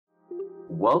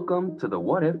Welcome to the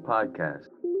What If podcast,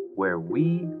 where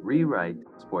we rewrite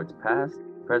sports past,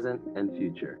 present, and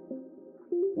future.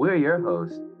 We're your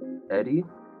hosts, Eddie,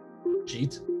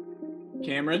 Jeet,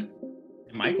 Cameron,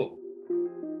 and Michael.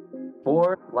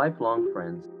 four lifelong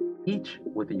friends, each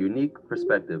with a unique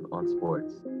perspective on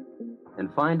sports.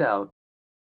 And find out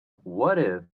what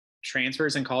if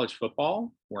Transfers in college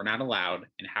football were not allowed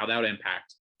and how that would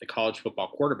impact the college football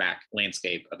quarterback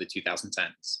landscape of the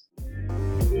 2010s.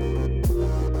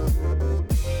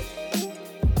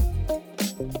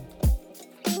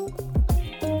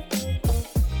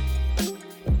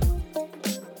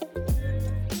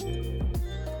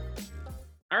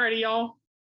 Alrighty, y'all.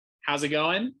 How's it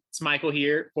going? It's Michael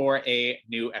here for a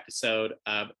new episode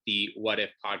of the What If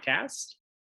podcast.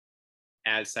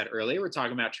 As said earlier, we're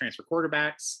talking about transfer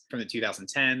quarterbacks from the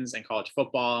 2010s and college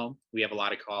football. We have a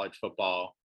lot of college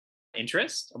football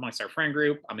interest amongst our friend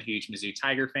group. I'm a huge Mizzou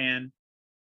Tiger fan.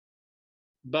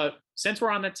 But since we're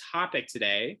on the topic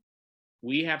today,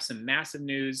 we have some massive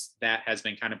news that has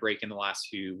been kind of breaking the last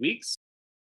few weeks.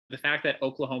 The fact that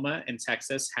Oklahoma and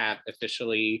Texas have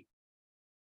officially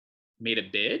made a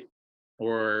bid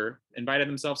or invited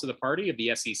themselves to the party of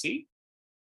the SEC.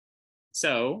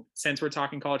 So since we're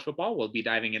talking college football, we'll be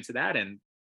diving into that. And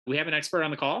we have an expert on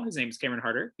the call. His name is Cameron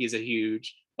Harder. He's a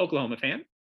huge Oklahoma fan.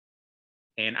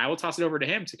 And I will toss it over to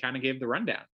him to kind of give the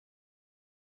rundown.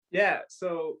 Yeah,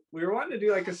 so we were wanting to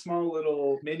do like a small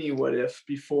little mini what if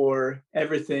before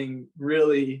everything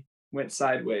really went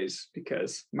sideways,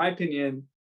 because in my opinion,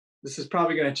 this is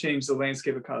probably going to change the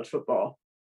landscape of college football.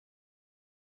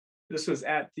 This was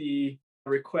at the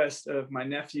request of my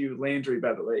nephew Landry,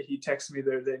 by the way. He texted me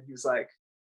the other day and he was like,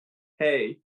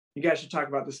 hey, you guys should talk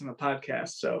about this on the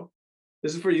podcast. So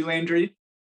this is for you, Landry.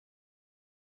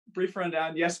 Brief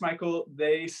rundown. Yes, Michael,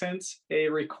 they sent a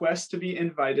request to be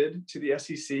invited to the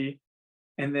SEC,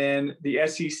 and then the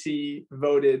SEC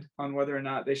voted on whether or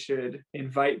not they should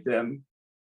invite them.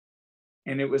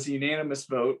 And it was a unanimous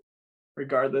vote,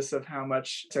 regardless of how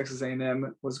much Texas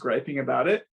A&M was griping about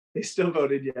it. They still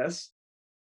voted yes.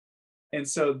 And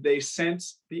so they sent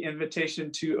the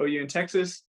invitation to OU and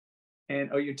Texas, and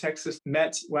OU and Texas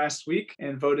met last week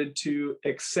and voted to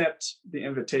accept the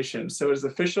invitation. So it is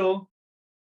official.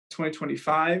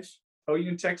 2025, OU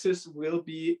and Texas will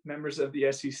be members of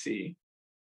the SEC.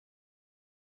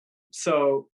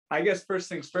 So I guess first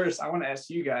things first, I want to ask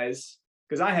you guys,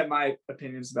 because I have my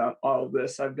opinions about all of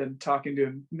this. I've been talking to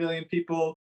a million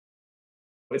people.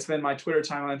 It's been my Twitter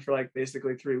timeline for like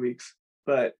basically 3 weeks.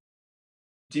 But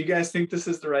do you guys think this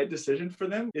is the right decision for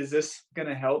them? Is this going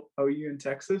to help OU and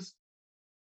Texas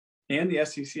and the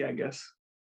SEC, I guess?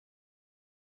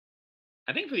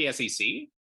 I think for the SEC,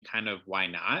 kind of why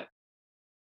not?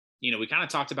 You know, we kind of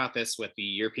talked about this with the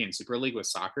European Super League with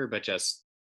soccer, but just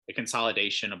the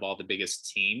consolidation of all the biggest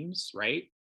teams, right?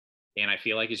 And I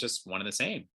feel like it's just one and the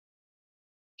same.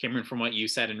 Cameron, from what you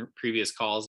said in previous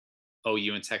calls,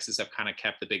 OU and Texas have kind of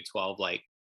kept the Big 12, like,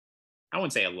 I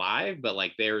wouldn't say alive, but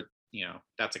like they're, you know,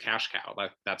 that's a cash cow.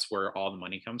 That's where all the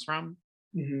money comes from.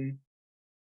 Mm-hmm.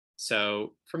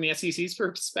 So from the SEC's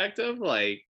perspective,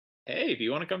 like, hey, if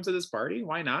you want to come to this party,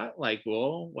 why not? Like,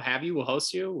 we'll have you, we'll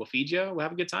host you, we'll feed you, we'll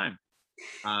have a good time.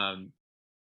 But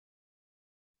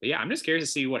yeah, I'm just curious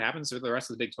to see what happens with the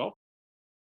rest of the Big 12.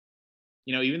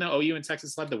 You know, even though OU and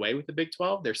Texas led the way with the Big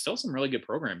 12, there's still some really good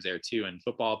programs there too in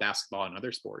football, basketball, and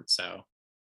other sports. So,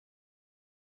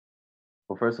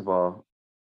 well, first of all,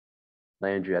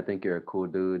 Landry, I think you're a cool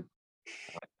dude,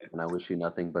 and I wish you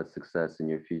nothing but success in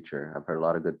your future. I've heard a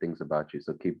lot of good things about you,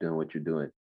 so keep doing what you're doing.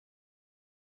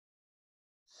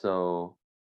 So,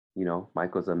 you know,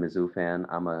 Michael's a Mizzou fan.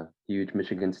 I'm a huge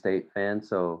Michigan State fan,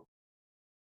 so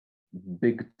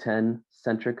Big Ten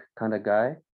centric kind of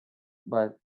guy.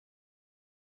 But,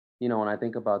 you know, when I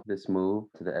think about this move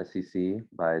to the SEC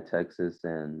by Texas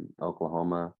and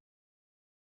Oklahoma,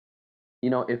 you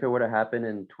know, if it were to happen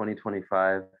in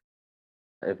 2025,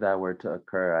 if that were to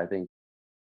occur, I think,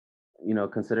 you know,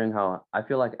 considering how I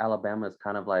feel like Alabama is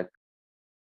kind of like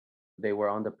they were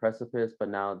on the precipice, but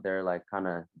now they're like kind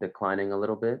of declining a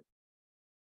little bit.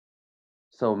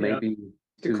 So maybe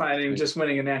declining, just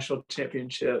winning a national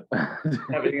championship,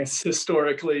 having a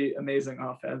historically amazing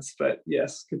offense. But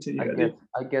yes, continue.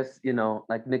 I guess, you know,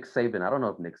 like Nick Saban. I don't know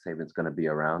if Nick Saban's going to be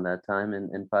around that time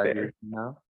in 5 years from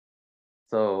now.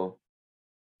 So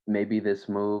maybe this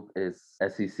move is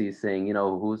SEC saying, you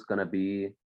know, who's going to be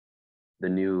the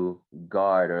new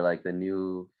guard or like the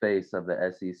new face of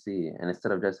the SEC. And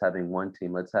instead of just having one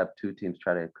team, let's have two teams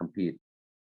try to compete.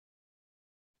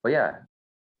 But yeah,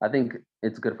 I think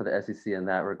it's good for the SEC in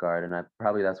that regard. And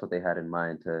probably that's what they had in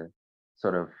mind, to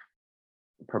sort of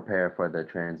prepare for the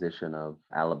transition of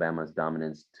Alabama's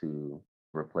dominance to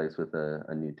replace with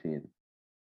a new team.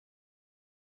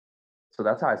 So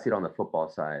that's how I see it on the football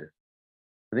side.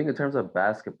 I think in terms of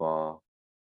basketball,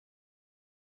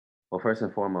 well, first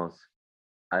and foremost,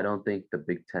 I don't think the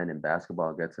Big Ten in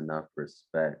basketball gets enough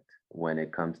respect when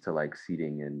it comes to like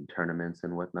seeding in tournaments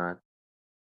and whatnot.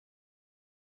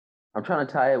 I'm trying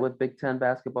to tie it with Big Ten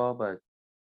basketball, but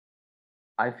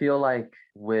I feel like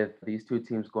with these two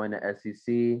teams going to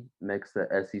SEC makes the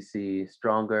SEC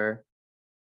stronger.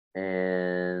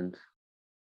 And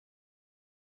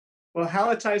Well,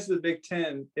 how it ties to the Big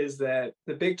Ten is that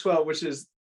the Big 12, which is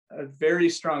a very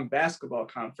strong basketball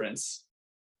conference,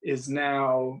 is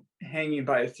now hanging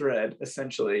by a thread,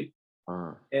 essentially.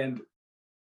 And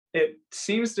it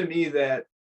seems to me that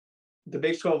the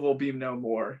Big 12 will be no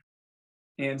more.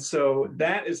 And so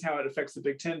that is how it affects the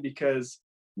Big Ten, because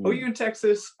OU and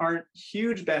Texas aren't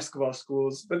huge basketball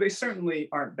schools, but they certainly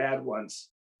aren't bad ones.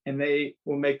 And they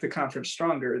will make the conference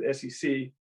stronger, the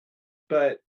SEC.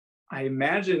 But I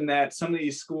imagine that some of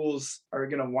these schools are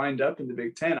going to wind up in the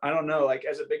Big Ten. I don't know. Like,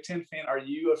 as a Big Ten fan, are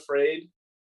you afraid?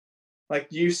 Like,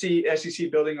 you see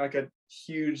SEC building like a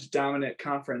huge dominant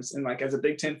conference, and like as a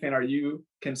Big Ten fan, are you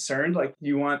concerned? Like,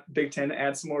 you want Big Ten to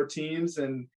add some more teams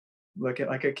and look at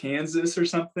like a Kansas or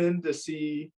something to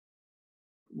see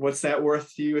what's that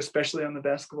worth to you, especially on the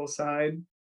basketball side?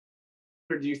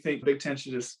 Or do you think Big Ten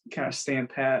should just kind of stand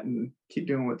pat and keep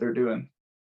doing what they're doing?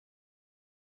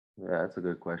 Yeah, that's a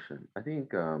good question. I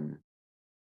think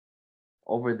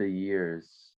over the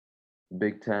years,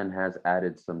 Big Ten has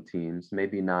added some teams,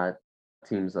 maybe not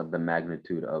teams of the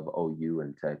magnitude of OU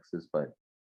and Texas, but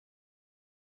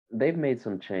they've made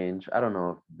some change. I don't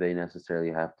know if they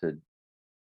necessarily have to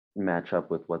match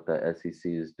up with what the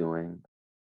SEC is doing.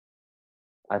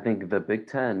 I think the Big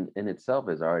Ten in itself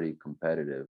is already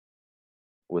competitive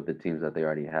with the teams that they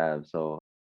already have. So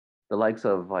the likes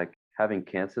of like having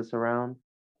Kansas around,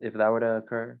 if that were to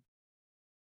occur,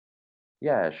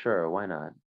 yeah, sure, why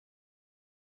not?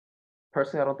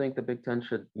 Personally, I don't think the Big Ten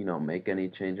should, make any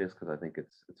changes because I think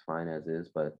it's fine as is.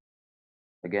 But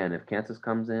again, if Kansas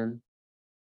comes in,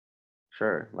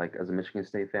 sure. Like as a Michigan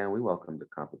State fan, we welcome the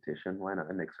competition. Why not?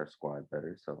 It makes our squad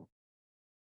better. So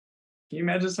Can you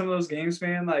imagine some of those games,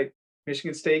 man? Like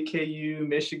Michigan State, KU,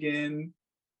 Michigan,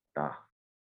 ah,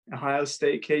 Ohio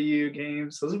State, KU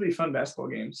games. Those would be fun basketball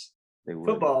games. they would.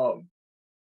 Football,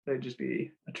 they'd just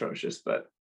be atrocious. But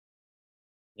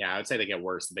Yeah, I would say they get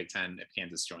worse, the Big Ten, if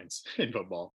Kansas joins in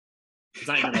football. It's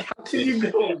not even how can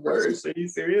you go worse? Are you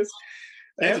serious?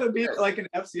 They haven't beat like an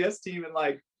FCS team in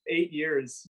like 8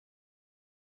 years.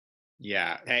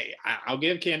 Yeah. Hey, I'll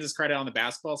give Kansas credit on the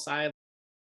basketball side.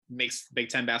 Makes Big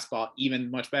Ten basketball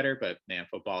even much better, but man,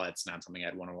 football, that's not something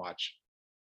I'd want to watch.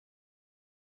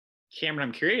 Cameron,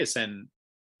 I'm curious, and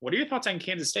what are your thoughts on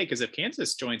Kansas State? Because if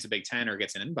Kansas joins the Big Ten or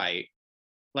gets an invite,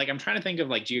 like I'm trying to think of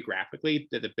like geographically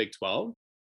the Big 12.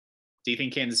 Do you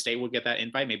think Kansas State will get that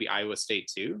invite? Maybe Iowa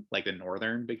State too, like the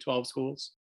northern Big 12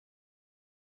 schools?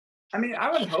 I mean,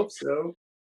 I would hope so.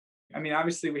 I mean,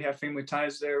 obviously we have family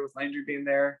ties there with Landry being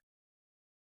there.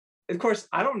 Of course,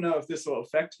 I don't know if this will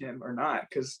affect him or not,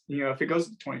 because, if it goes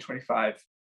to 2025,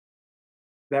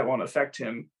 that won't affect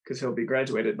him because he'll be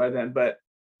graduated by then. But,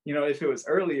 if it was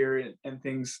earlier and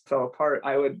things fell apart,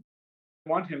 I would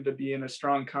want him to be in a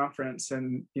strong conference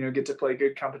and, get to play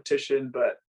good competition.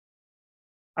 But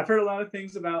I've heard a lot of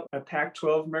things about a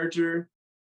Pac-12 merger.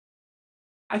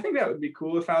 I think that would be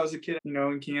cool if I was a kid,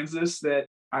 in Kansas, that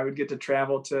I would get to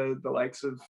travel to the likes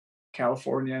of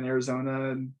California and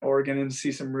Arizona and Oregon and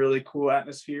see some really cool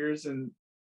atmospheres and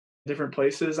different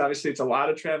places. Obviously, it's a lot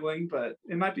of traveling, but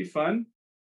it might be fun.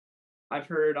 I've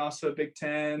heard also Big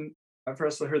Ten. I've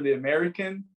also heard the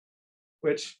American,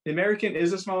 which the American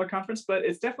is a smaller conference, but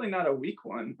it's definitely not a weak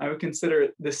one. I would consider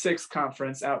it the sixth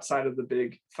conference outside of the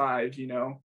Big Five,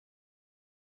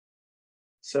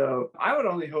 So I would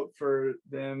only hope for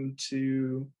them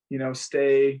to,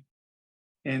 stay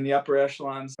in the upper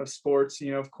echelons of sports.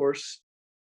 Of course,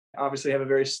 obviously have a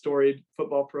very storied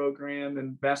football program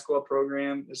and basketball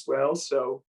program as well.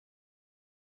 So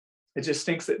it just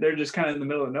stinks that they're just kind of in the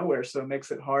middle of nowhere. So it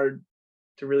makes it hard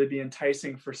to really be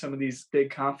enticing for some of these big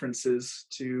conferences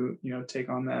to, take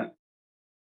on that.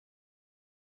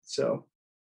 So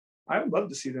I would love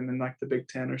to see them in like the Big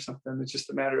Ten or something. It's just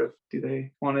a matter of, do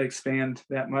they want to expand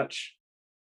that much?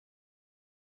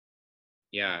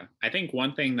 Yeah. I think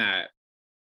one thing that,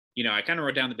 I kind of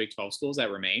wrote down the Big 12 schools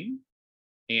that remain.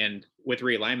 And with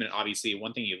realignment, obviously,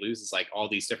 one thing you lose is like all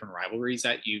these different rivalries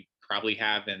that you probably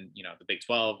have in, the Big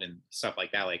 12 and stuff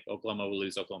like that. Like Oklahoma will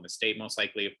lose Oklahoma State most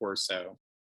likely, of course. So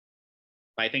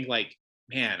but I think like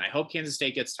man, I hope Kansas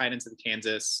State gets tied into the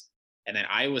Kansas, and then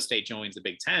Iowa State joins the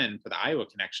Big Ten for the Iowa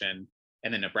connection,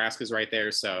 and then Nebraska's right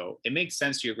there. So it makes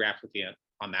sense geographically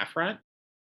on that front.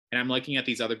 And I'm looking at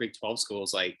these other Big 12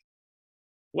 schools like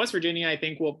West Virginia, I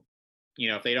think will,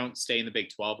 if they don't stay in the Big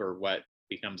 12 or what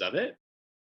becomes of it,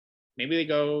 maybe they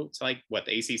go to like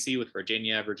the ACC with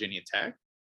Virginia, Virginia Tech.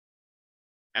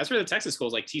 As for the Texas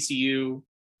schools, like TCU,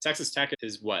 Texas Tech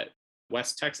is what?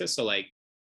 West Texas. So like,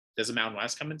 does the Mountain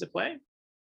West come into play?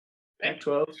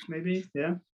 Pac-12 maybe,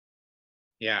 yeah.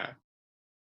 Yeah.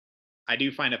 I do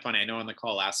find it funny. I know on the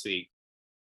call last week,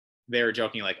 they were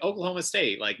joking like Oklahoma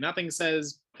State, like nothing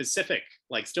says Pacific,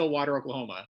 like Stillwater,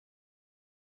 Oklahoma.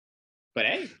 But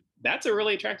hey, that's a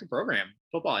really attractive program,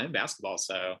 football and basketball.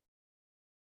 So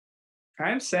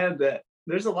I'm sad that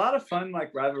there's a lot of fun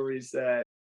like rivalries that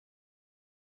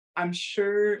I'm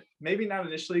sure maybe not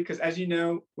initially, because as you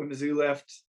know, when Mizzou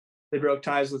left, they broke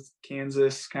ties with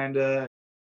Kansas kind of.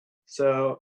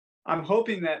 So I'm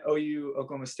hoping that OU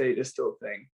Oklahoma State is still a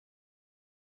thing.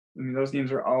 I mean, those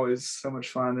games are always so much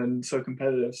fun and so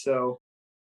competitive. So,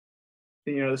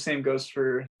 the same goes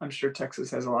for, I'm sure Texas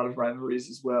has a lot of rivalries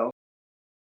as well.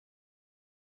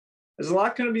 There's a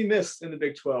lot going to be missed in the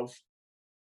Big 12.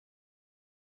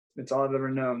 It's all I've ever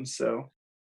known. So,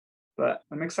 but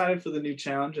I'm excited for the new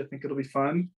challenge. I think it'll be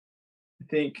fun. I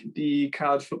think the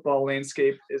college football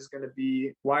landscape is going to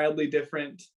be wildly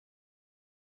different.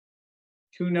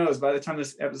 Who knows, by the time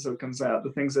this episode comes out,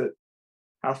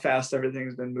 how fast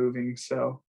everything's been moving.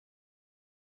 So,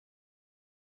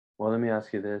 Well, let me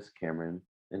ask you this, Cameron.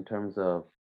 In terms of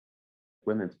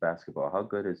women's basketball, how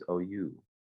good is OU?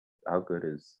 How good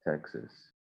is Texas?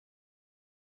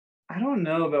 I don't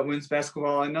know about women's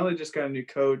basketball. I know they just got a new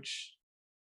coach.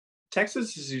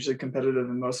 Texas is usually competitive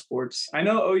in most sports. I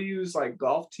know OU's like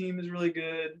golf team is really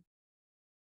good.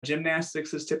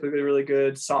 Gymnastics is typically really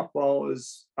good. Softball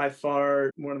is by far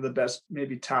one of the best,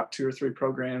 maybe top 2 or 3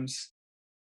 programs.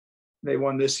 They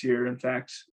won this year, in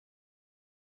fact.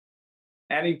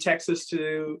 Adding Texas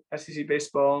to SEC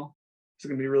baseball is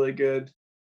going to be really good.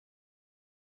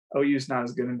 OU's not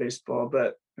as good in baseball,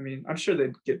 but I mean, I'm sure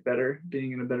they'd get better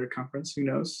being in a better conference. Who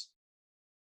knows?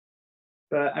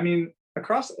 But I mean,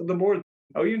 across the board,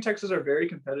 OU and Texas are very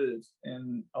competitive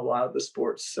in a lot of the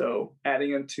sports. So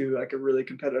adding them to like a really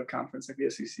competitive conference like the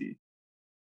SEC,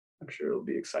 I'm sure it'll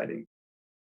be exciting.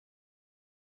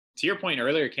 To your point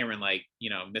earlier, Cameron, like,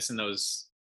 missing those,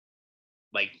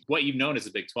 like what you've known as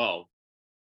the Big 12.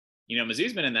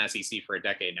 Mizzou's been in the SEC for a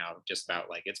decade now, just about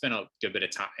like it's been a good bit of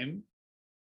time.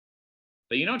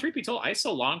 But truth be told, I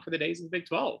so long for the days of the Big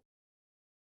 12.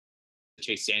 The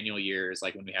Chase Daniel years,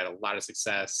 like when we had a lot of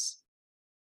success.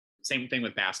 Same thing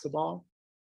with basketball.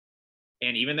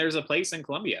 And even there's a place in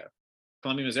Columbia,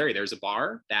 Missouri. There's a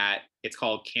bar that it's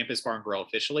called Campus Bar and Grill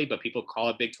officially, but people call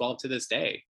it Big 12 to this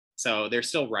day. So there's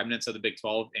still remnants of the Big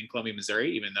 12 in Columbia,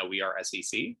 Missouri, even though we are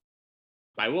SEC.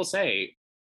 But I will say,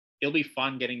 it'll be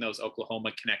fun getting those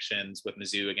Oklahoma connections with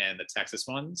Mizzou again, the Texas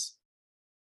ones.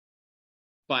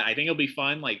 But I think it'll be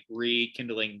fun, like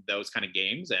rekindling those kind of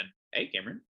games. And hey,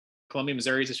 Cameron, Columbia,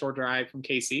 Missouri is a short drive from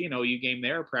KC, an OU game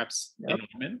there, perhaps in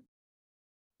Norman.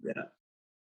 Yeah.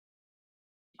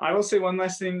 I will say one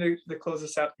last thing to close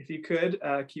this out. If you could,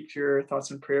 keep your thoughts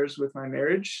and prayers with my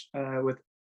marriage, with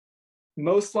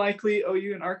most likely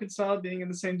OU and Arkansas being in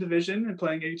the same division and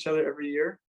playing each other every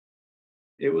year.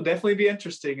 It will definitely be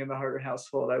interesting in the Harder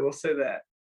household. I will say that.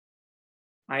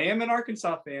 I am an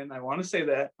Arkansas fan. I want to say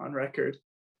that on record.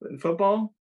 But in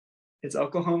football, it's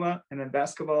Oklahoma, and in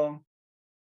basketball,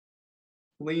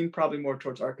 lean probably more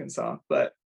towards Arkansas.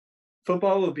 But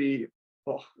football will be,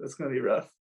 it's going to be rough.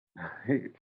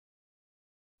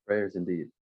 Prayers indeed.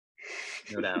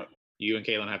 No doubt. You and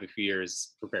Caitlin have a few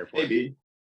years prepared for Maybe.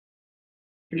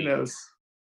 Who knows?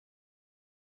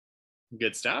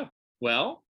 Good stuff.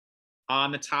 Well,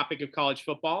 on the topic of college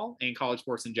football and college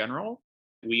sports in general,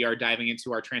 we are diving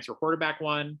into our transfer quarterback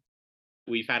one.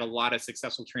 We've had a lot of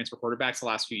successful transfer quarterbacks the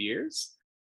last few years.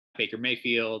 Baker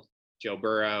Mayfield, Joe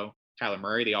Burrow, Kyler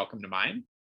Murray, they all come to mind.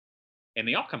 And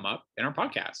they all come up in our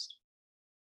podcast.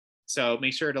 So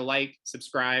make sure to like,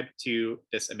 subscribe to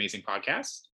this amazing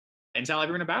podcast, and tell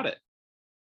everyone about it.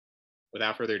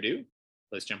 Without further ado,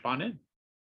 let's jump on in.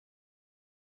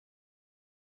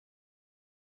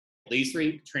 These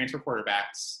 3 transfer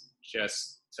quarterbacks,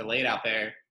 just to lay it out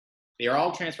there, they are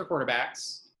all transfer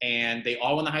quarterbacks, and they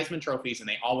all won the Heisman trophies, and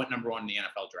they all went number 1 in the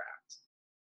NFL draft.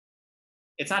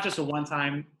 It's not just a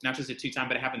one-time, not just a 2-time,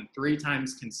 but it happened 3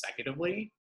 times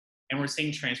consecutively. And we're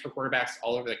seeing transfer quarterbacks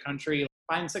all over the country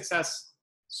find success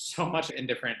so much in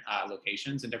different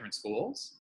locations and different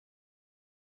schools.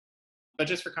 But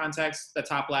just for context, the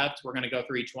top left, we're going to go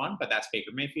through each one, but that's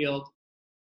Baker Mayfield.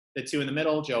 The two in the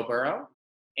middle, Joe Burrow.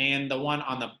 And the one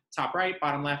on the top right,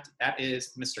 bottom left, that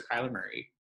is Mr. Kyler Murray.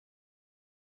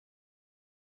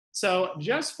 So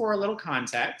just for a little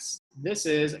context, this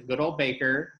is good old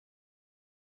Baker.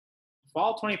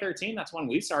 Fall 2013, that's when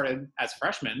we started as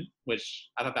freshmen, which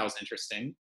I thought that was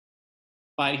interesting.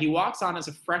 But he walks on as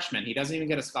a freshman. He doesn't even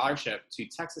get a scholarship to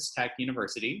Texas Tech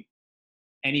University.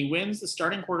 And he wins the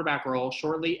starting quarterback role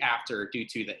shortly after due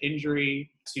to the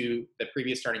injury to the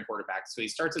previous starting quarterback. So he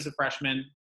starts as a freshman,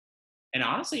 and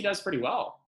honestly, he does pretty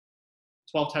well.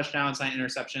 12 touchdowns, 9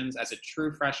 interceptions as a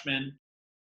true freshman.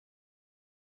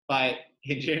 But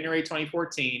in January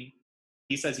 2014,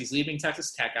 he says he's leaving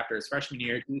Texas Tech after his freshman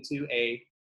year due to a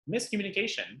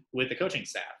miscommunication with the coaching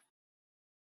staff.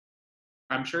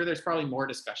 I'm sure there's probably more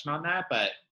discussion on that,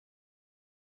 but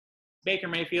Baker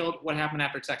Mayfield, what happened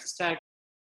after Texas Tech?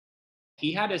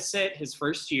 He had to sit his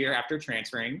first year after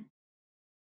transferring.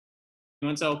 He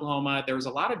went to Oklahoma. There was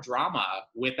a lot of drama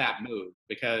with that move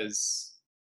because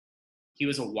he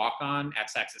was a walk-on at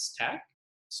Texas Tech.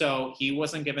 So he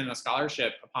wasn't given a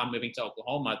scholarship upon moving to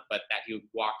Oklahoma, but that he would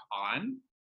walk on,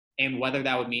 and whether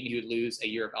that would mean he would lose a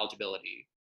year of eligibility.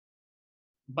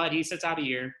 But he sits out a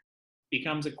year,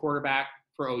 becomes a quarterback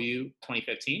for OU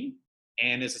 2015,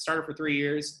 and is a starter for 3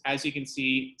 years. As you can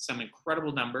see, some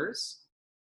incredible numbers.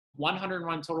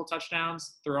 101 total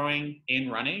touchdowns, throwing and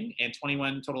running, and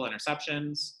 21 total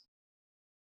interceptions.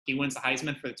 He wins the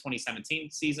Heisman for the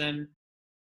 2017 season.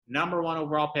 Number 1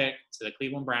 overall pick to the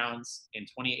Cleveland Browns in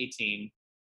 2018.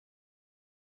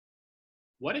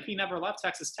 What if he never left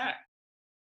Texas Tech?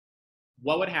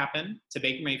 What would happen to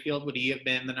Baker Mayfield? Would he have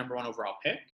been the number 1 overall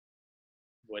pick?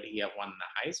 Would he have won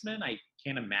the Heisman? I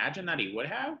can't imagine that he would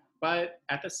have. But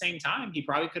at the same time, he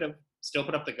probably could have still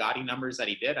put up the gaudy numbers that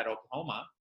he did at Oklahoma.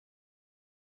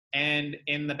 And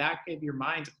in the back of your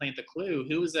mind to plant the clue,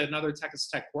 who was another Texas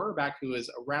Tech quarterback who was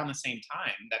around the same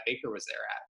time that Baker was there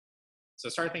at? So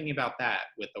start thinking about that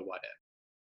with the what if.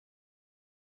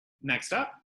 Next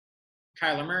up,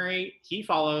 Kyler Murray. He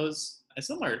follows a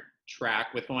similar track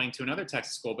with going to another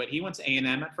Texas school, but he went to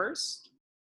A&M at first.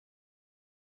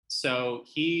 So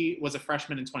he was a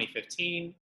freshman in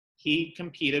 2015. He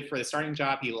competed for the starting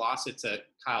job. He lost it to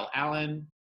Kyle Allen.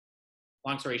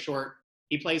 Long story short,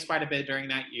 he plays quite a bit during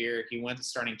that year. He wins a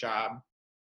starting job.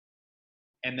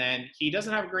 And then he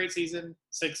doesn't have a great season,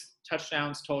 6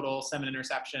 touchdowns total, 7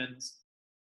 interceptions.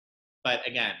 But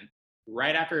again,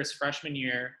 right after his freshman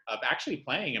year of actually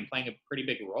playing and playing a pretty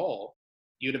big role,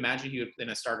 you'd imagine he would have been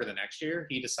a starter the next year.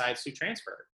 He decides to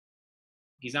transfer.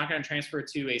 He's not going to transfer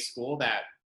to a school that,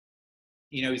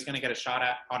 he's going to get a shot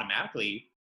at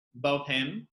automatically. Both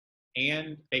him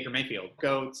and Baker Mayfield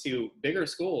go to bigger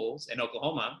schools in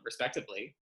Oklahoma,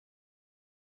 respectively.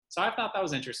 So I thought that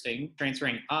was interesting,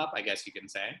 transferring up, I guess you can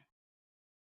say.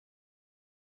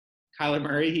 Kyler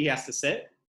Murray, he has to sit.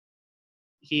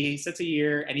 He sits a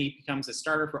year, and he becomes a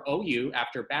starter for OU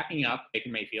after backing up Baker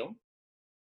Mayfield.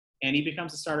 And he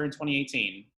becomes a starter in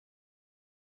 2018.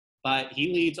 But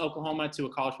he leads Oklahoma to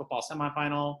a college football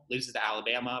semifinal, loses to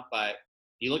Alabama. But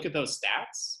you look at those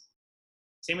stats,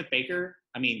 same with Baker.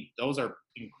 I mean, those are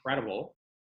incredible.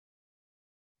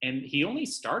 And he only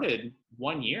started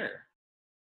 1 year.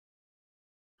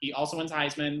 He also wins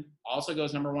Heisman, also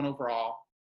goes number 1 overall.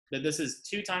 But this is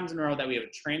 2 times in a row that we have a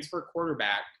transfer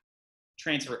quarterback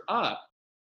transfer up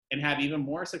and have even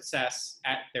more success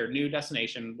at their new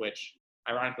destination, which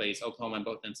ironically is Oklahoma in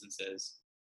both instances.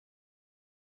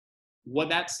 Would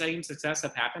that same success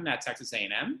have happened at Texas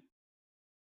A&M?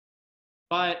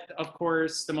 But of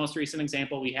course, the most recent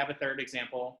example, we have a third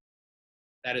example.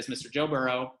 That is Mr. Joe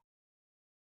Burrow.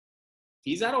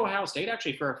 He's at Ohio State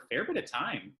actually for a fair bit of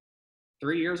time.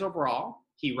 3 years overall.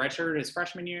 He redshirted his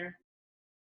freshman year.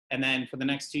 And then for the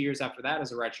next 2 years after that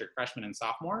as a redshirt freshman and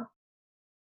sophomore,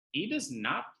 he does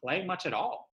not play much at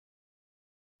all.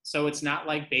 So it's not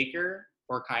like Baker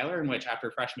or Kyler, in which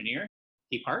after freshman year,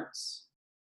 he parts.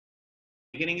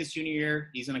 Beginning his junior year,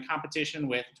 he's in a competition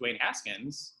with Dwayne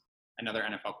Haskins, another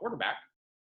NFL quarterback.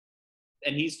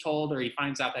 And he's told, or he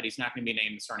finds out that he's not going to be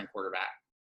named the starting quarterback.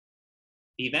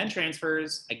 He then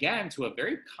transfers again to a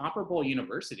very comparable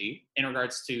university in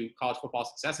regards to college football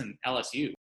success in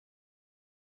LSU.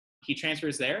 He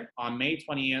transfers there on May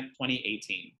 20th,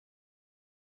 2018.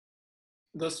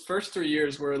 Those first 3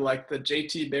 years were like the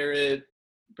JT Barrett,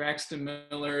 Braxton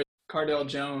Miller, Cardell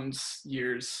Jones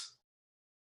years.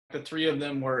 The 3 of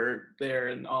them were there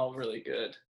and all really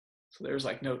good. So there's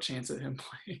like no chance of him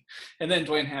playing. And then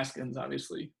Dwayne Haskins,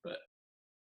 obviously. But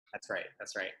That's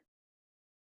right.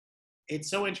 It's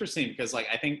so interesting because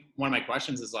I think one of my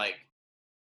questions is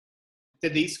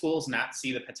Did these schools not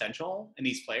see the potential in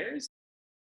these players?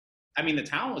 I mean, the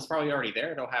talent was probably already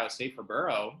there at Ohio State for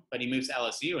Burrow, but he moves to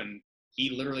LSU and he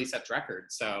literally sets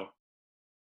records. So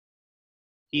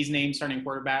he's named starting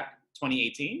quarterback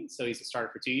 2018. So he's a starter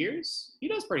for 2 years. He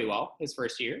does pretty well his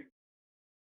first year.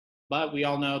 But we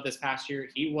all know this past year,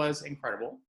 he was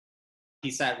incredible.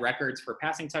 He set records for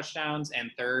passing touchdowns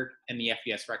and third in the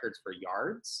FBS records for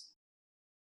yards.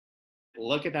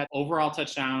 Look at that overall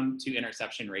touchdown to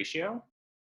interception ratio.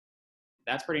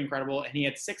 That's pretty incredible. And he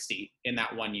had 60 in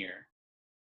that 1 year.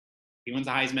 He wins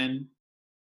the Heisman,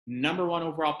 number 1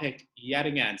 overall pick yet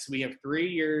again. So we have 3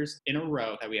 years in a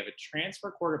row that we have a transfer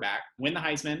quarterback win the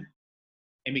Heisman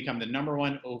and become the number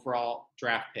 1 overall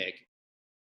draft pick.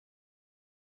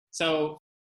 So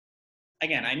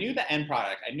again, I knew the end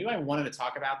product. I knew I wanted to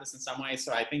talk about this in some way.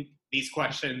 So I think these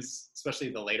questions, especially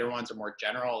the later ones, are more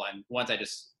general and ones I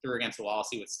just threw against the wall,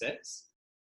 see what sticks.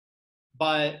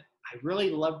 But I really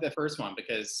love the first one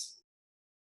because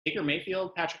Baker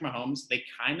Mayfield, Patrick Mahomes, they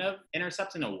kind of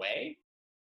intercept in a way.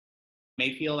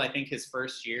 Mayfield, I think his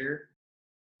first year,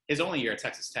 his only year at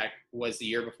Texas Tech was the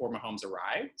year before Mahomes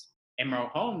arrived. And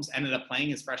Mahomes ended up playing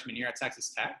his freshman year at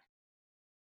Texas Tech.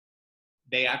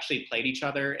 They actually played each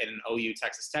other in an OU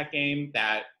Texas Tech game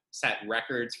that set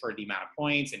records for the amount of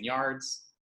points and yards.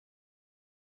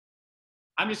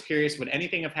 I'm just curious, would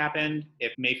anything have happened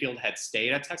if Mayfield had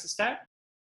stayed at Texas Tech?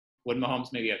 Would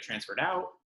Mahomes maybe have transferred out?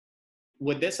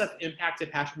 Would this have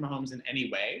impacted Patrick Mahomes in any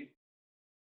way?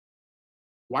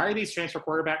 Why are these transfer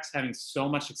quarterbacks having so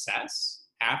much success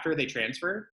after they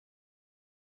transfer?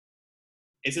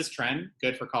 Is this trend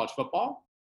good for college football?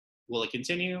 Will it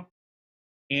continue?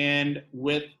 And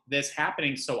with this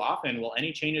happening so often, will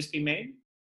any changes be made?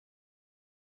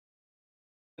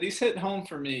 These hit home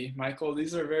for me, Michael.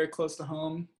 These are very close to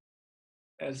home,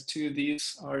 as two of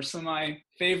these are some of my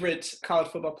favorite college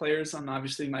football players on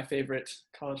obviously my favorite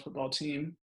college football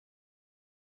team.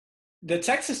 The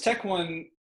Texas Tech one,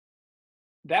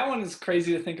 that one is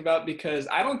crazy to think about because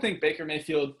I don't think Baker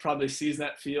Mayfield probably sees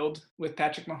that field with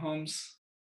Patrick Mahomes,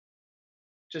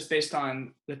 just based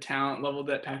on the talent level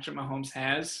that Patrick Mahomes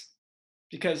has.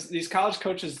 Because these college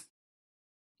coaches,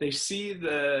 they see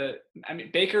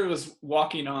Baker was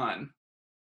walking on.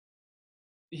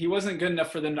 He wasn't good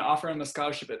enough for them to offer him a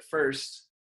scholarship at first.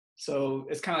 So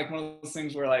it's kind of like one of those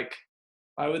things where, like,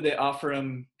 why would they offer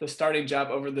him the starting job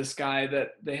over this guy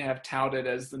that they have touted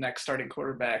as the next starting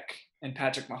quarterback and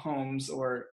Patrick Mahomes?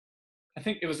 Or I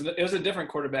think it was a different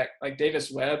quarterback, like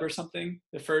Davis Webb or something,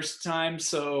 the first time.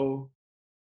 So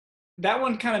that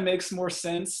one kind of makes more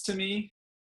sense to me.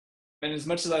 And as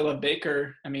much as I love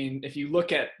Baker, I mean, if you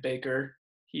look at Baker,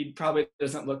 he probably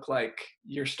doesn't look like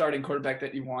your starting quarterback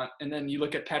that you want. And then you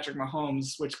look at Patrick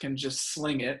Mahomes, which can just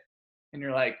sling it. And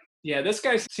you're like, yeah, this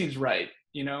guy seems right,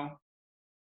 you know?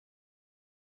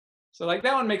 So, like,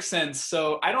 that one makes sense.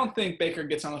 So I don't think Baker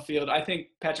gets on the field. I think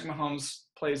Patrick Mahomes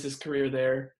plays his career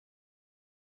there.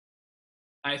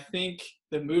 I think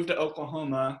the move to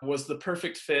Oklahoma was the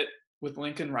perfect fit with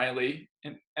Lincoln Riley.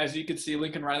 And as you can see,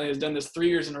 Lincoln Riley has done this 3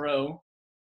 years in a row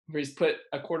where he's put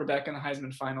a quarterback in the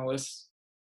Heisman finalists.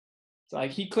 So,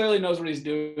 like, he clearly knows what he's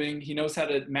doing. He knows how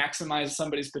to maximize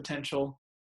somebody's potential.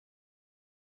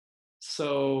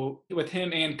 So with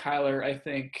him and Kyler, I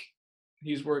think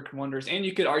he's worked wonders. And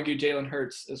you could argue Jalen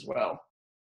Hurts as well.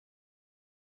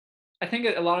 I think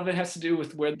a lot of it has to do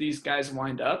with where these guys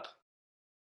wind up.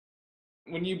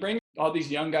 When you bring all these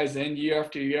young guys in year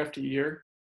after year after year,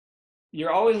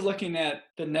 you're always looking at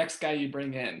the next guy you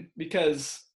bring in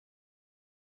because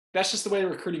that's just the way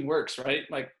recruiting works, right?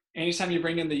 Like, anytime you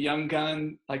bring in the young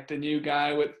gun, like the new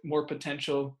guy with more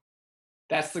potential,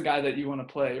 that's the guy that you want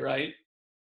to play, right?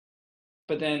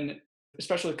 But then,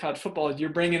 especially with college football, you're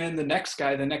bringing in the next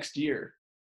guy the next year.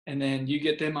 And then you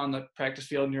get them on the practice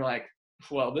field and you're like,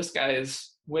 well, this guy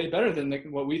is way better than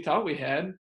what we thought we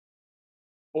had.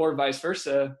 Or vice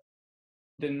versa.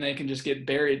 Then they can just get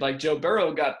buried. Like Joe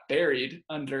Burrow got buried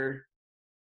under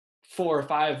 4 or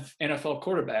 5 NFL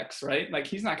quarterbacks, right? Like,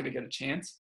 he's not going to get a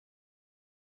chance.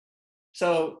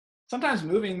 So sometimes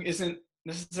moving isn't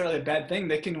necessarily a bad thing.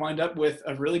 They can wind up with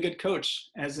a really good coach,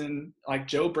 as in like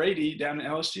Joe Brady down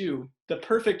at LSU, the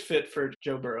perfect fit for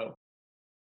Joe Burrow.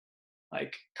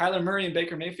 Like, Kyler Murray and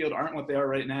Baker Mayfield aren't what they are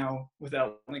right now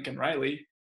without Lincoln Riley.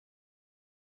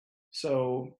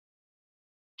 So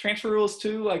transfer rules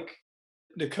too, like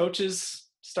the coaches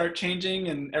start changing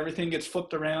and everything gets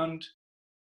flipped around.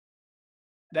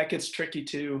 That gets tricky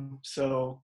too.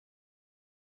 So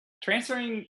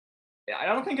transferring, I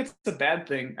don't think it's a bad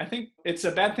thing. I think it's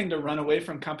a bad thing to run away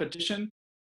from competition,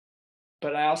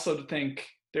 but I also think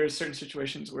there's certain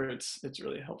situations where it's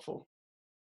really helpful.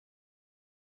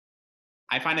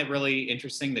 I find it really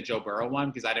interesting, the Joe Burrow one,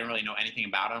 because I didn't really know anything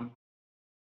about him.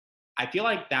 I feel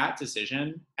like that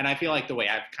decision, and I feel like the way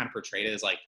I've kind of portrayed it is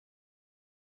like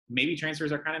maybe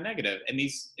transfers are kind of negative. In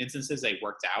these instances, they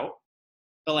worked out,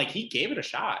 but like he gave it a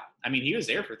shot. I mean, he was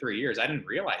there for 3 years. I didn't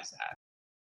realize that.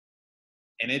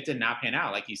 And it did not pan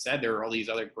out. Like you said, there were all these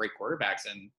other great quarterbacks,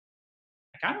 and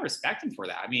I kind of respect him for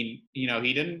that. I mean, you know,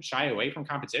 he didn't shy away from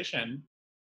competition.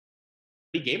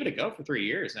 He gave it a go for 3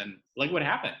 years, and look what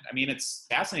happened. I mean, it's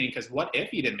fascinating because what if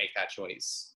he didn't make that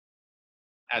choice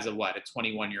as a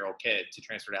 21-year-old kid to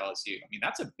transfer to LSU? I mean,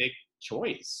 that's a big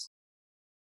choice.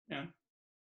 Yeah.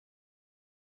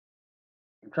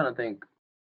 I'm trying to think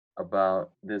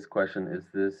about this question. Is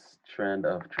this trend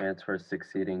of transfers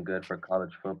succeeding good for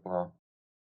college football?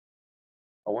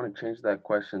 I want to change that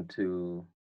question to,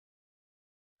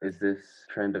 is this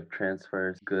trend of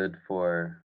transfers good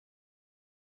for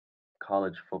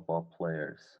college football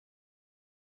players?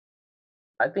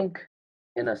 I think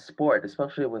in a sport,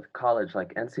 especially with college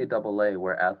like NCAA,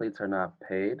 where athletes are not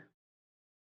paid,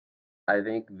 I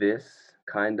think this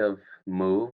kind of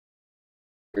move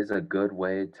is a good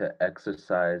way to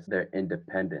exercise their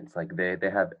independence. Like they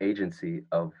have agency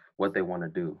of what they want to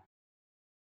do.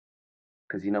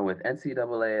 Because, you know, with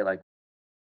NCAA, like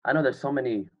I know there's so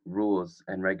many rules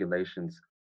and regulations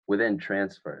within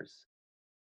transfers.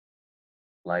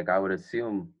 Like I would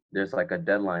assume there's like a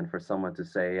deadline for someone to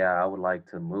say, yeah, I would like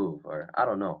to move, or I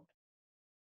don't know.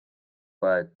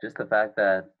 But just the fact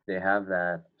that they have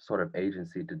that sort of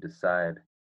agency to decide,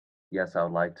 yes, I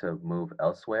would like to move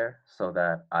elsewhere so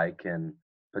that I can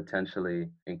potentially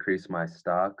increase my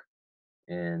stock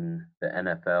in the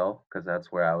NFL, because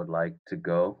that's where I would like to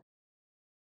go.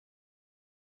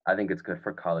 I think it's good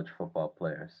for college football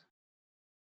players.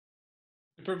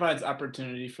 It provides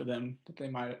opportunity for them that they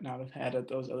might not have had at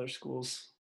those other schools.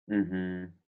 Hmm.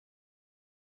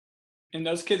 And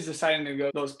those kids deciding to go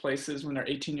those places when they're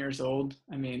 18 years old,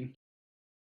 I mean,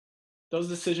 those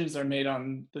decisions are made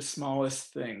on the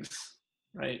smallest things,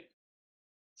 right?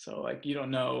 So like you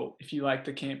don't know if you like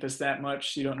the campus that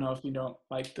much, you don't know if you don't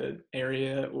like the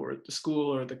area or the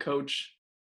school or the coach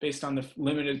based on the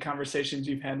limited conversations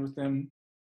you've had with them.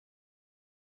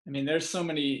 I mean, there's so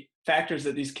many factors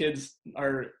that these kids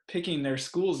are picking their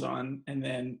schools on, and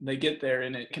then they get there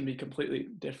and it can be completely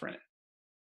different.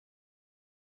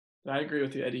 But I agree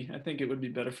with you, Eddie. I think it would be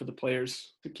better for the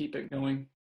players to keep it going.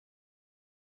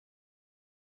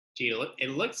 Gee, it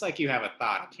looks like you have a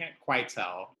thought. I can't quite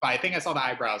tell, but I think I saw the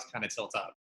eyebrows kind of tilt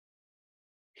up.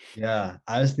 Yeah,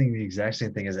 I was thinking the exact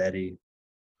same thing as Eddie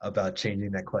about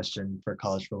changing that question for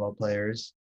college football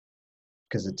players,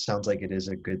 because it sounds like it is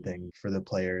a good thing for the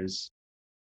players.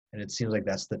 And it seems like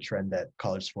that's the trend that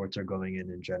college sports are going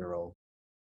in general.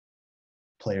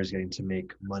 Players getting to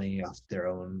make money off their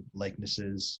own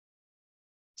likenesses.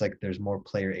 It's like there's more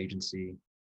player agency.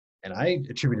 And I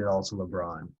attribute it all to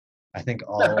LeBron. I think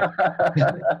all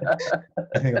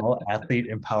I think all athlete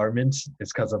empowerment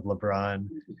is because of LeBron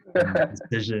and the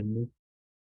decision.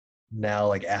 Now,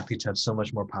 like athletes have so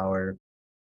much more power.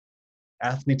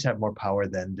 Athletes have more power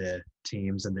than the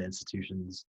teams and the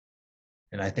institutions.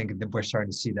 And I think that we're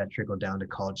starting to see that trickle down to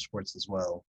college sports as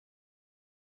well.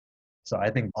 So I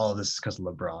think all of this is because of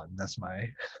LeBron. That's my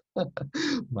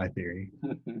my theory.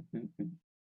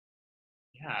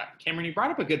 Yeah, Cameron, you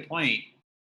brought up a good point,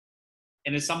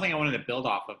 and it's something I wanted to build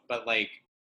off of. But like,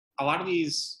 a lot of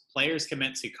these players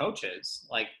commit to coaches,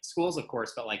 like schools, of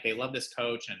course, but like they love this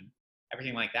coach and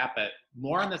everything like that. But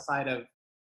more on the side of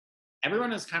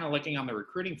everyone is kind of looking on the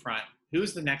recruiting front.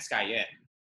 Who's the next guy in?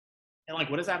 And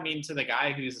like, what does that mean to the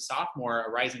guy who's a sophomore,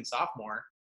 a rising sophomore?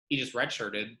 He just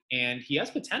redshirted, and he has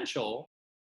potential,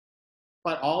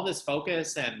 but all this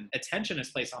focus and attention is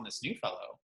placed on this new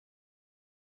fellow.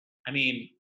 I mean,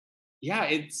 yeah,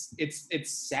 it's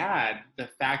sad, the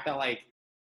fact that like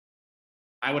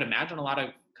I would imagine a lot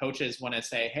of coaches want to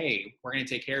say, hey, we're going to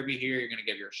take care of you here, you're going to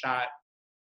give you a shot,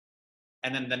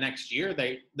 and then the next year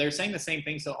they're saying the same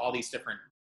things to all these different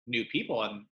new people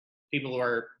and people who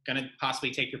are going to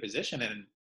possibly take your position. And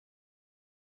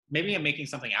maybe I'm making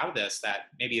something out of this that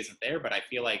maybe isn't there, but I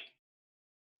feel like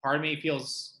part of me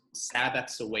feels sad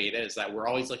that's the way it is, that we're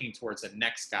always looking towards the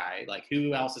next guy, like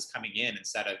who else is coming in,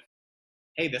 instead of,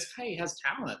 hey, this guy has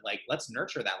talent, like let's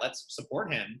nurture that, let's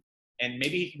support him, and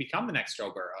maybe he can become the next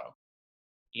Joe Burrow,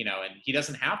 you know, and he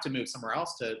doesn't have to move somewhere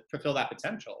else to fulfill that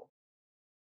potential.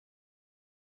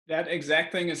 That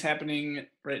exact thing is happening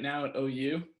right now at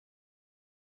OU.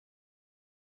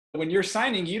 When you're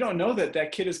signing, you don't know that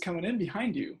that kid is coming in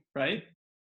behind you, right?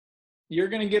 You're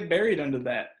going to get buried under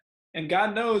that. And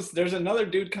God knows there's another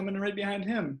dude coming right behind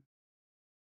him.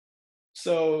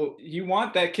 So you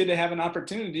want that kid to have an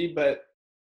opportunity, but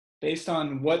based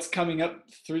on what's coming up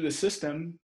through the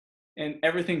system, and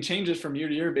everything changes from year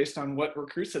to year based on what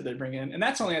recruits that they bring in. And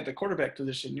that's only at the quarterback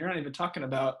position. You're not even talking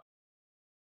about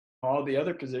all the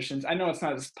other positions. I know it's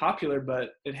not as popular,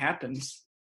 but it happens.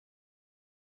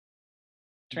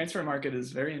 Transfer market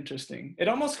is very interesting. It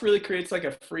almost really creates like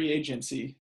a free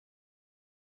agency.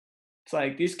 It's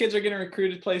like these kids are getting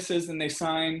recruited places and they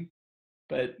sign,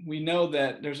 but we know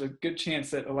that there's a good chance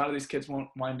that a lot of these kids won't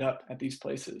wind up at these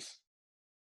places.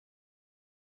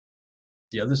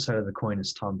 The other side of the coin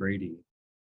is Tom Brady,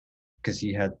 because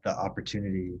he had the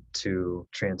opportunity to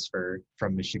transfer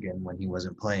from Michigan when he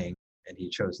wasn't playing, and he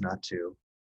chose not to.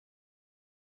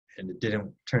 And it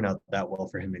didn't turn out that well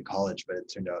for him in college, but it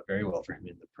turned out very well for him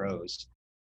in the pros.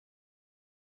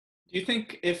 Do you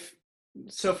think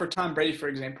so for Tom Brady, for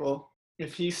example,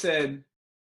 if he said,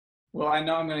 well, I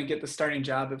know I'm going to get the starting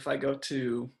job if I go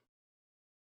to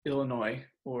Illinois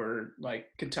or like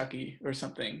Kentucky or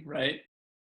something, right?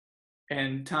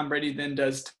 And Tom Brady then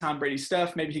does Tom Brady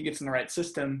stuff. Maybe he gets in the right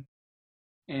system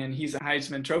and he's a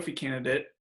Heisman Trophy candidate.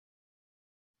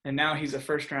 And now he's a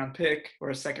first-round pick or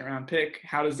a second-round pick.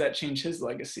 How does that change his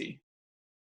legacy?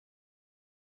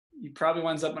 He probably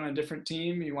winds up on a different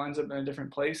team. He winds up in a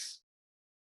different place.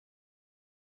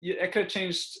 It could have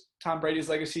changed Tom Brady's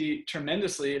legacy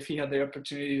tremendously if he had the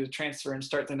opportunity to transfer and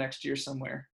start the next year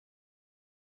somewhere.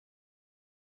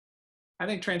 I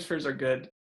think transfers are good.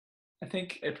 I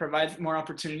think it provides more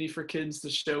opportunity for kids to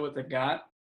show what they've got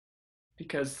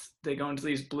because they go into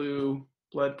these blue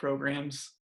blood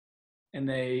programs and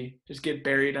they just get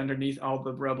buried underneath all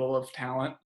the rubble of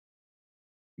talent.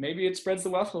 Maybe it spreads the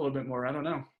wealth a little bit more. I don't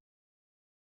know.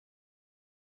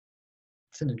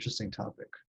 It's an interesting topic.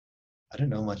 I didn't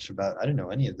know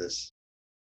any of this.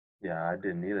 Yeah, I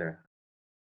didn't either.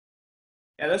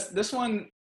 Yeah, this one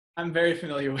I'm very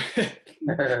familiar with.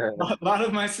 A lot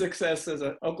of my success as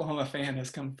an Oklahoma fan has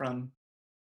come from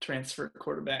transfer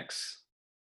quarterbacks.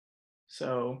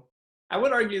 So I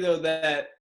would argue, though, that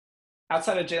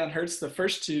outside of Jalen Hurts, the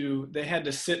first two, they had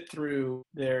to sit through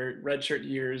their redshirt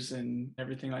years and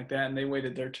everything like that, and they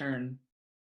waited their turn.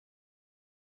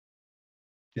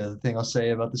 The other thing I'll say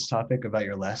about this topic, about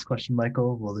your last question,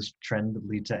 Michael, will this trend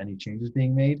lead to any changes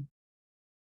being made?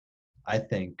 I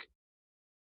think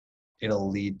it'll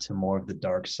lead to more of the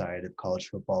dark side of college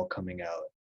football coming out.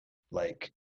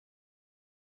 Like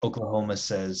Oklahoma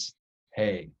says,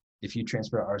 hey, if you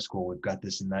transfer to our school, we've got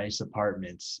this nice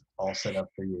apartments all set up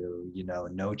for you,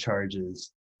 no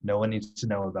charges. No one needs to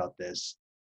know about this.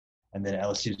 And then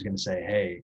LSU is going to say,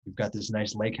 hey, we've got this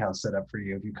nice lake house set up for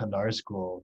you if you come to our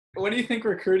school. What do you think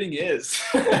recruiting is?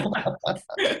 What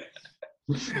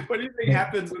do you think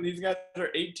happens when these guys are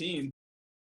 18?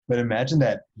 But imagine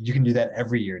that you can do that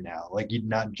every year now. Like,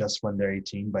 not just when they're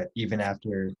 18, but even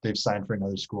after they've signed for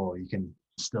another school, you can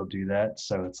still do that.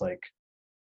 So it's like,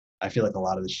 I feel like a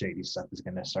lot of the shady stuff is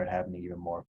going to start happening even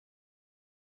more.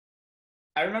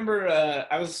 I remember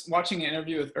I was watching an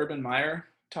interview with Urban Meyer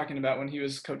talking about when he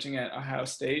was coaching at Ohio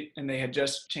State and they had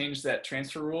just changed that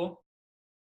transfer rule.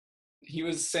 He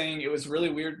was saying it was really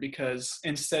weird because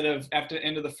instead of after the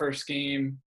end of the first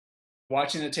game,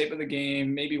 watching the tape of the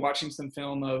game, maybe watching some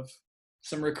film of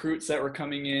some recruits that were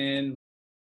coming in,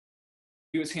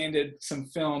 he was handed some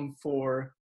film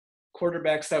for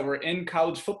quarterbacks that were in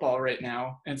college football right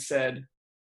now and said,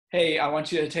 hey, I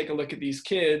want you to take a look at these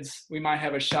kids. We might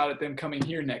have a shot at them coming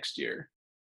here next year.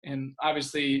 And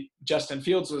obviously Justin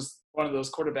Fields was one of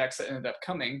those quarterbacks that ended up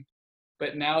coming,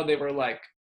 but now they were like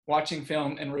watching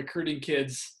film and recruiting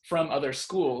kids from other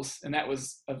schools. And that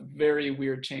was a very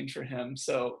weird change for him.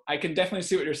 So I can definitely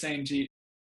see what you're saying, G.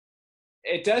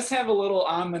 It does have a little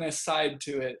ominous side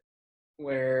to it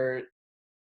where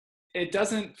it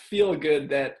doesn't feel good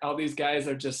that all these guys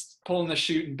are just pulling the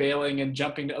chute and bailing and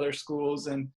jumping to other schools.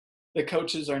 And the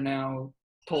coaches are now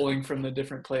pulling from the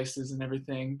different places and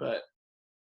everything. But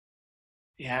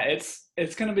yeah,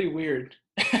 it's going to be weird.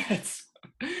 It's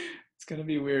going to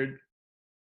be weird.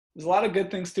 There's a lot of good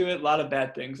things to it, a lot of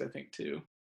bad things, I think, too.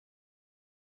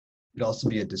 It'd also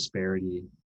be a disparity.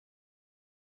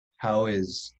 I'm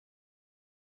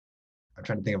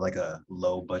trying to think of like a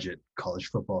low budget college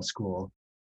football school.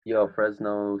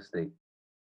 Fresno State.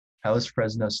 How is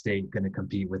Fresno State going to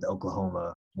compete with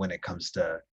Oklahoma when it comes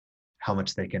to how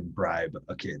much they can bribe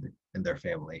a kid and their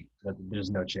family? There's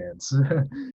no chance.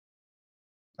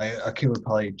 A kid would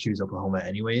probably choose Oklahoma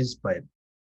anyways, but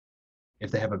if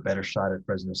they have a better shot at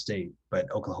Fresno State, but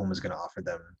Oklahoma's going to offer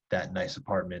them that nice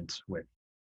apartment with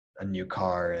a new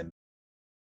car and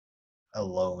a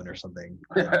loan or something,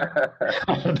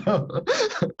 I don't know,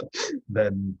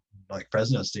 then like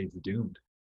Fresno State's doomed.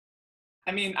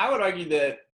 I mean, I would argue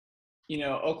that,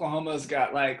 Oklahoma's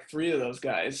got like 3 of those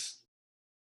guys.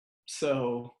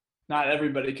 So not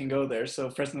everybody can go there. So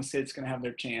Fresno State's going to have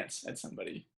their chance at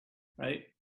somebody, right?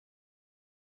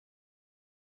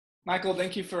 Michael,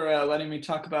 thank you for letting me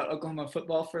talk about Oklahoma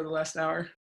football for the last hour.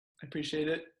 I appreciate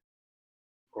it.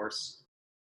 Of course.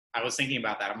 I was thinking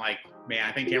about that. I'm like, man,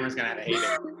 I think Cameron's going to have to hate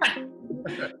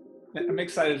it. I'm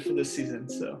excited for this season.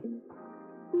 So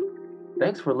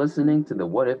Thanks for listening to the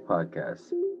What If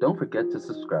podcast. Don't forget to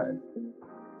subscribe.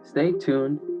 Stay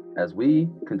tuned as we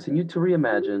continue to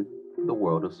reimagine the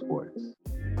world of sports.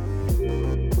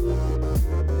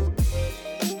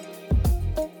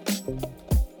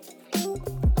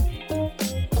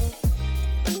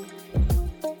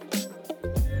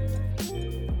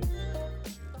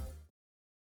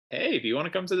 Hey, if you want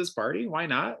to come to this party, why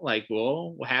not? Like,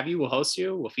 we'll have you, we'll host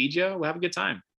you, we'll feed you, we'll have a good time.